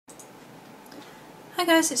Hi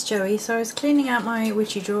guys, it's Joey. So I was cleaning out my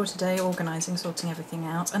witchy drawer today, organising, sorting everything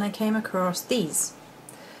out, and I came across these.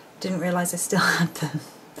 Didn't realise I still had them.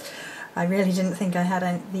 I really didn't think I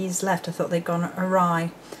had these left. I thought they'd gone awry.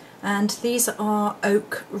 And these are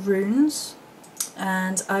oak runes,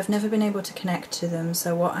 and I've never been able to connect to them,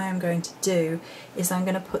 so what I am going to do is I'm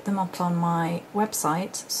going to put them up on my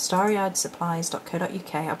website,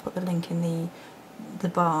 starryeyedsupplies.co.uk. I'll put the link in the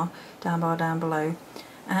bar down below.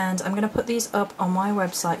 And I'm going to put these up on my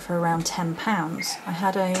website for around £10. I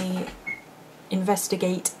had a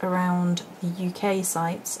investigate around the UK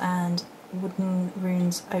sites, and wooden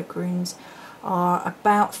runes, oak runes, are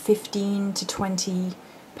about £15 to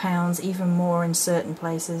 £20, even more in certain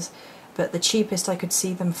places, but the cheapest I could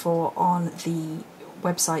see them for on the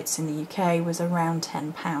websites in the UK was around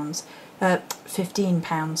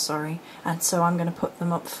 £15, sorry, and so I'm going to put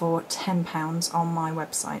them up for £10 on my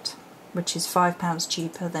website, which is £5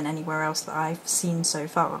 cheaper than anywhere else that I've seen so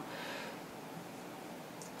far.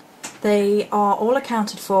 They are all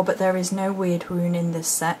accounted for, but there is no weird rune in this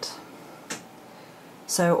set,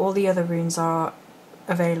 so all the other runes are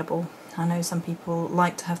available. I know some people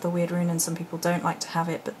like to have the weird rune and some people don't like to have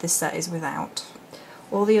it, but this set is without.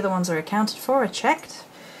 All the other ones are accounted for, are checked,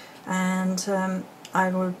 and I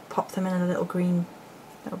will pop them in a little green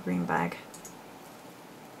bag.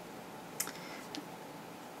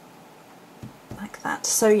 Like that.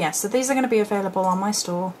 So yeah, so these are going to be available on my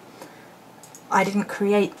store. I didn't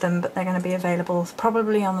create them, but they're going to be available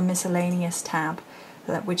probably on the miscellaneous tab,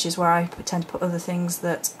 which is where I tend to put other things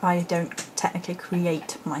that I don't technically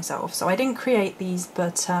create myself. So I didn't create these,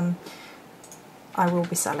 but I will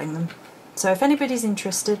be selling them. So if anybody's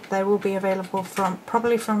interested, they will be available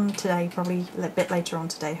probably from today, probably a bit later on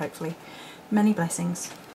today, hopefully. Many blessings.